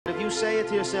say it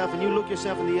to yourself and you look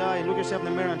yourself in the eye and look yourself in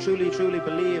the mirror and truly, truly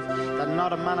believe that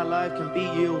not a man alive can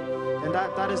beat you, then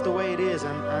that is the way it is.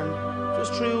 And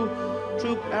just through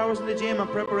hours in the gym and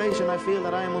preparation, I feel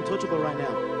that I am untouchable right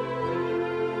now.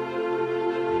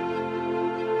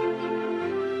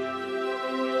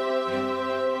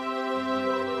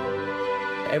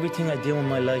 Everything I do in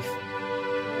my life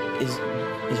is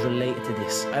related to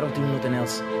this. I don't do nothing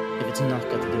else if it's not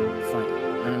got to do with fight.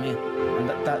 You know what I mean? And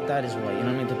that is why, you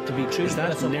know what I mean? To be true, is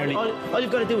that nearly... all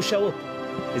you've got to do is show up.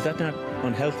 Is that not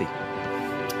unhealthy?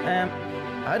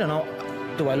 I don't know.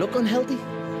 Do I look unhealthy?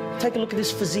 Take a look at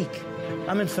this physique.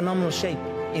 I'm in phenomenal shape,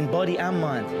 in body and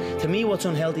mind. To me, what's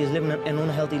unhealthy is living an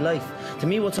unhealthy life. To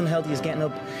me, what's unhealthy is getting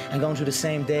up and going through the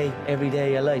same day, every day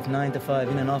of your life, 9 to 5,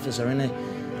 in an office or in a... You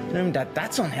know what I mean?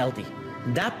 That's unhealthy.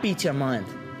 That beats your mind.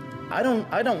 I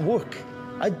don't work.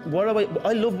 I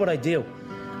love what I do.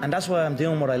 And that's why I'm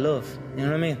doing what I love. You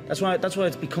know what I mean? That's why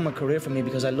it's become a career for me,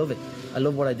 because I love it. I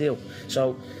love what I do.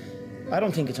 So I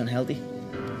don't think it's unhealthy.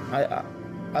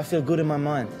 I feel good in my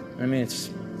mind. You know what I mean?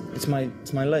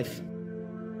 It's my life.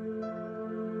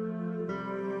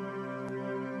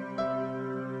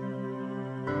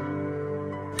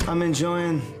 I'm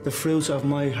enjoying the fruits of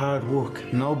my hard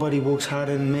work. Nobody works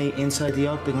harder than me inside the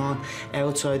octagon,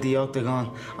 outside the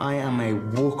octagon. I am a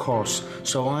workhorse,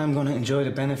 so I'm going to enjoy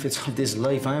the benefits of this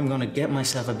life. I'm going to get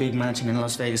myself a big mansion in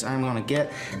Las Vegas. I'm going to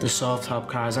get the soft top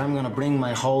cars. I'm going to bring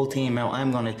my whole team out.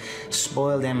 I'm going to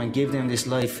spoil them and give them this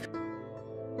life.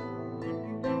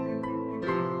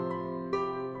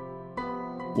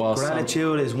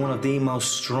 Gratitude is one of the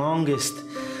most strongest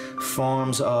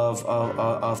forms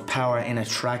of power in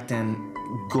attracting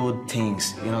good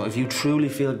things. You know, if you truly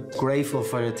feel grateful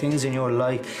for the things in your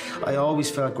life, I always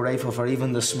felt grateful for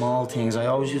even the small things. I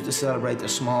always used to celebrate the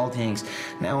small things.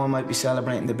 Now I might be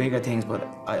celebrating the bigger things, but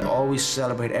I always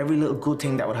celebrate every little good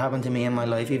thing that would happen to me in my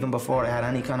life. Even before I had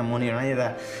any kind of money or any of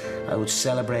that, I would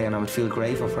celebrate and I would feel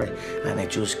grateful for it, and it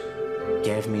just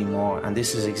gave me more. And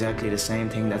this is exactly the same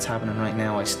thing that's happening right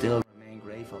now. I still remain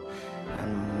grateful,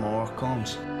 and more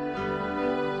comes.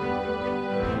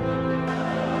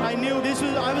 I knew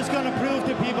I was going to prove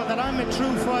to people that I'm a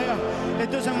true fighter.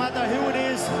 It doesn't matter who it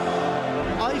is.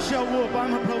 I show up,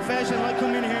 I'm a professional, I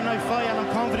come in here and I fight, and I'm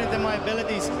confident in my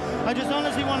abilities. I just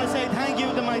honestly want to say thank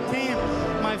you to my team,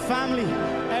 my family,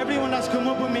 everyone that's come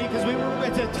up with me, because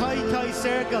it's a tight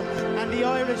circle, and the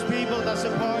Irish people that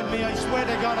support me. I swear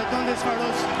to God, I've done this for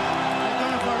us. I've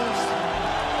done it for us.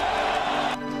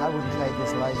 I wouldn't trade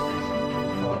this life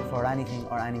for anything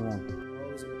or anyone.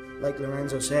 Like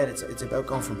Lorenzo said, it's about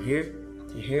going from here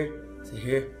to here to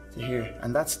here to here,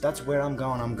 and that's where I'm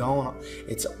going.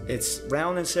 It's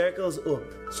round in circles up,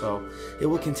 so it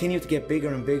will continue to get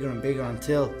bigger and bigger and bigger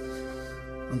until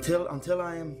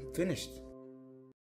I am finished.